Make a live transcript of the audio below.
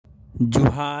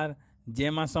जुहार जय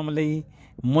माँ समलई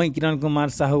मुई किरण कुमार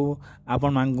साहू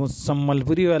आपण मानक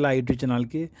सम्बलपुरी वाला यूट्यूब चैनल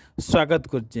के स्वागत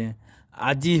करचे।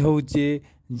 आज हूँ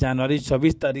जनवरी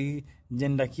 26 तारीख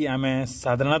जेनटा कि आम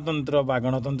साधारणतंत्र बा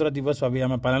गणतंत्र दिवस भाव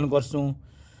आम पालन करसूँ।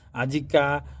 आज का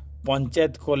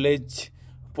पंचायत कॉलेज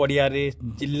पड़िया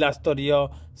जिला स्तरीय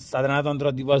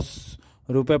साधारणतंत्र दिवस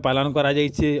रूपे पालन करा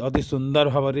जाइछे अति सुंदर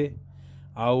भाव में।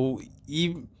 आउ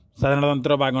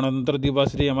साधारणतंत्र बा गणतंत्र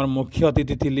दिवस रे हमर मुख्य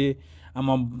अतिथि थिले आम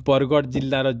बरगढ़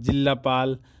जिलार जिलापाल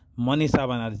मनीषा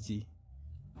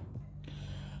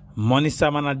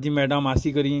बनर्जी मैडम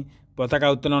आसिकरी पताका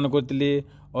उत्तोलन करते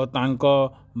और तांको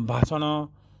भाषण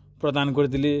प्रदान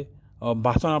करते। और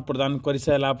भाषण प्रदान कर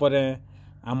सारा पर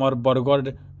आमर बरगढ़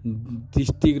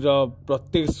डिस्ट्रिक्ट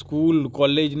प्रत्येक स्कूल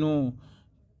कॉलेज नु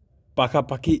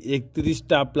पाखापाखि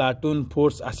 31टा प्लाटून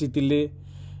फोर्स आसीतिले।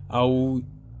 आउ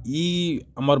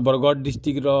आमर बरगढ़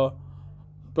डिस्ट्रिक्ट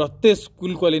प्रत्येक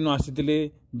स्कूल कॉलेज आसीतिले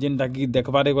जेनटा कि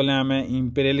देखबारे गले आम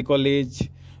imperial college,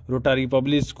 रोटारी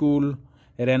public school,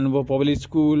 rainbow public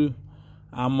school,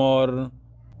 आमर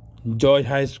जॉय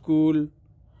हाई स्कूल,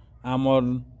 आमर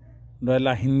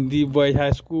रहा हिंदी बॉयज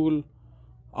हाई स्कूल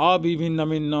और विभिन्न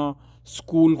भिन्न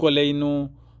स्कूल कॉलेज नु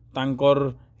तांकर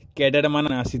कैडेट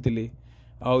मान आसीतिले।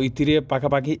 और इथिरे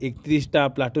पाखापाखि 31टा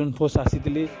प्लाटून फोर्स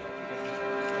आसीतिले।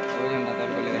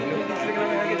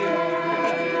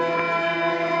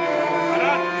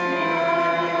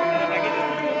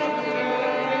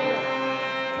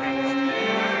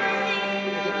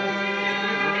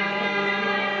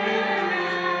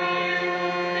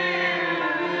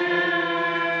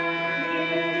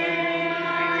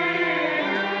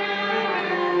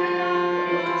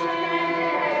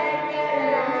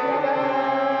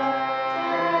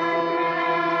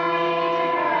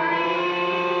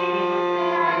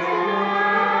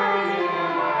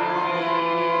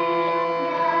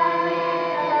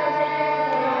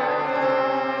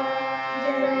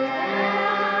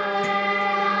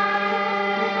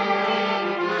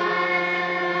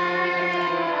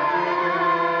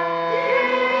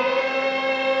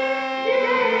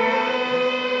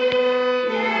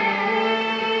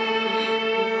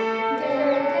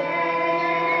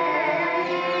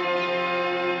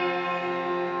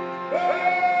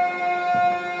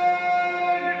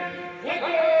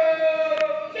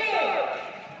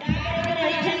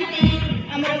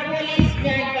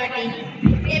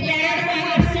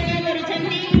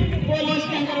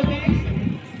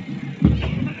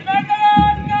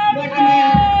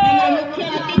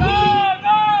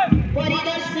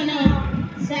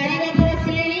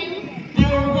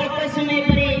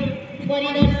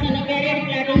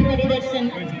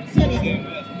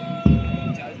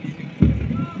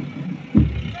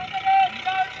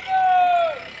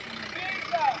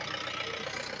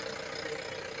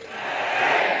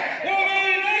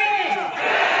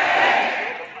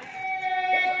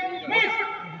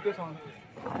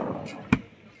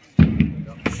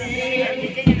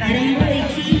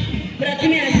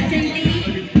 प्रथमे आसचंती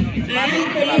arm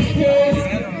police force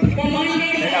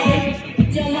commanded bye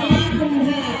Jamal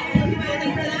Kumbha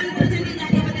प्रदान करचंती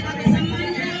जातीय पताका के सम्मान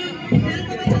जणाई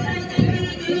तांको बचोराई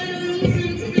जनवरी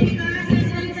संचित विकास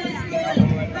रेसिडेंशियल स्कूल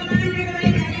कमांडेड बाय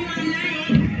जानीमान नायक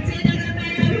से तांका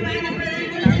पैरा अभिवादन प्रदान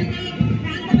करचंती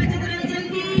तांको बचोराई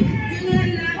जनती जूनियर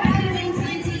नाबाल विंग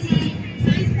सीसी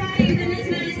संस्कार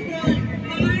international school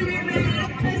commanded by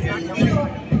doctor Sanjeev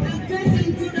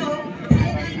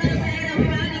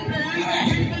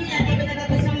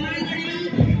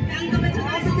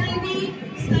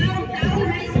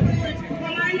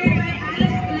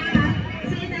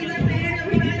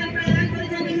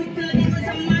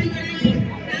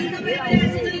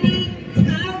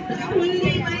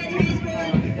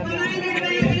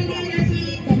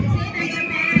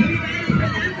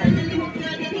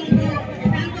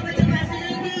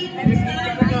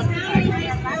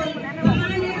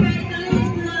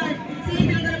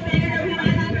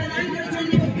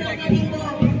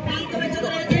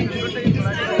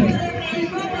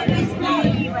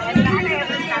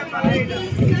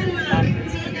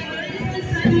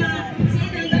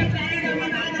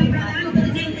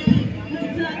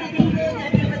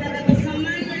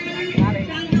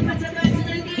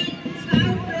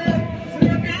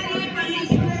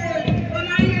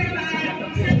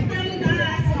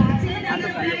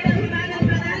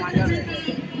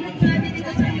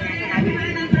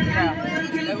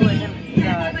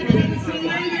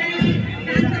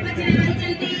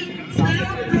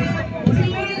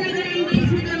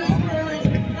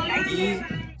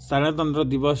साधारणतंत्र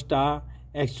दिवसटा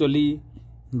actually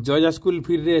George school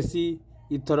फिर रेसी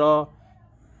इथर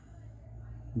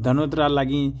धनुत्रा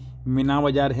लगी मीना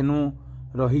बजार हेनु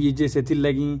रही जे से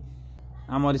लगी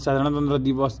आमर साधारणतंत्र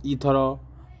दिवस इथर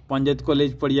पंचायत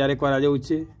कॉलेज पड़िया करा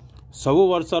सबु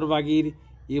वर्षर बागिर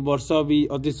ये वर्ष भी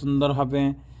अति सुंदर भाव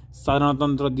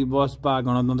साधारणतंत्र दिवस बा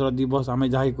गणतंत्र दिवस आम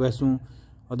जहाँ कहसूँ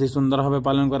अति सुंदर भाव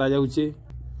पालन करा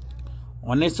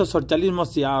 1947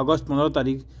 मसीहा अगस्त 15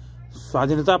 तारिख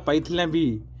स्वाधीनता पाई भी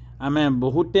आम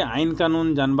बहुटे आईन कानून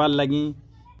जानबार लगी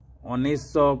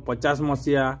 1950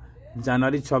 मसीहा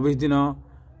जनवरी 26 दिन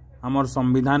आमर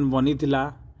संविधान बनी थिला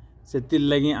से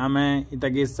लगी आम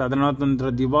इताके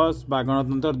साधारणतंत्र दिवस बा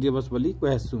गणतंत्र दिवस बोली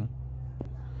कहसूँ।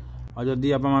 और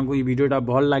जदि आपको ये वीडियोटा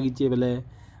भल लगी बेले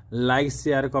लाइक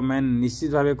शेयर कमेंट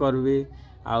निश्चित भाव करेंगे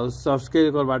आ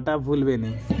सब्सक्राइब करवाटा भूलबे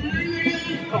नहीं।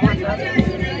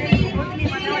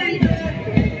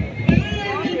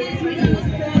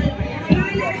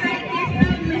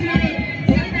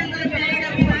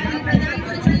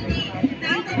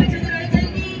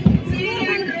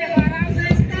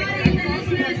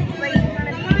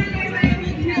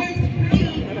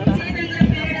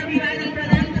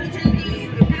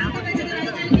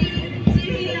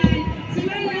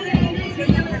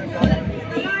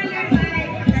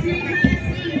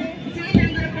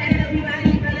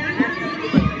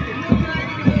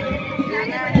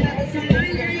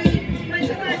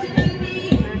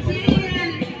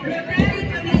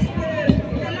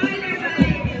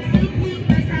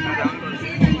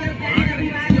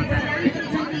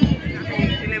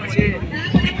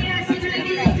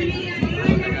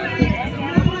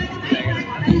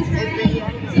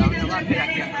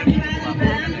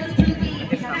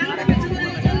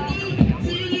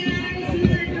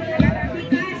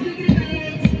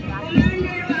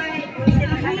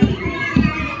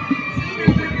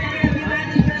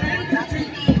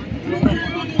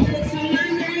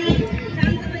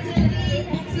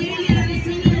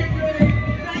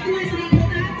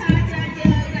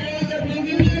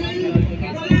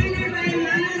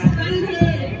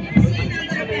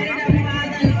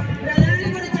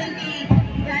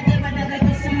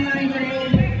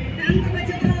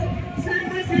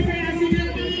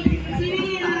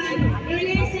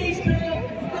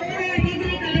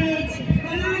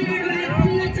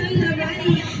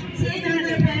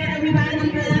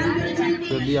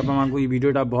 जदि आपको ये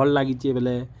वीडियोटा भल लगी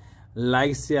बेले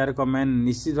लाइक शेयर कमेंट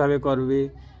निश्चित भाव करेंगे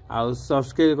आ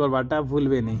सब्सक्राइब करवाटा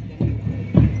भूलबे नहीं।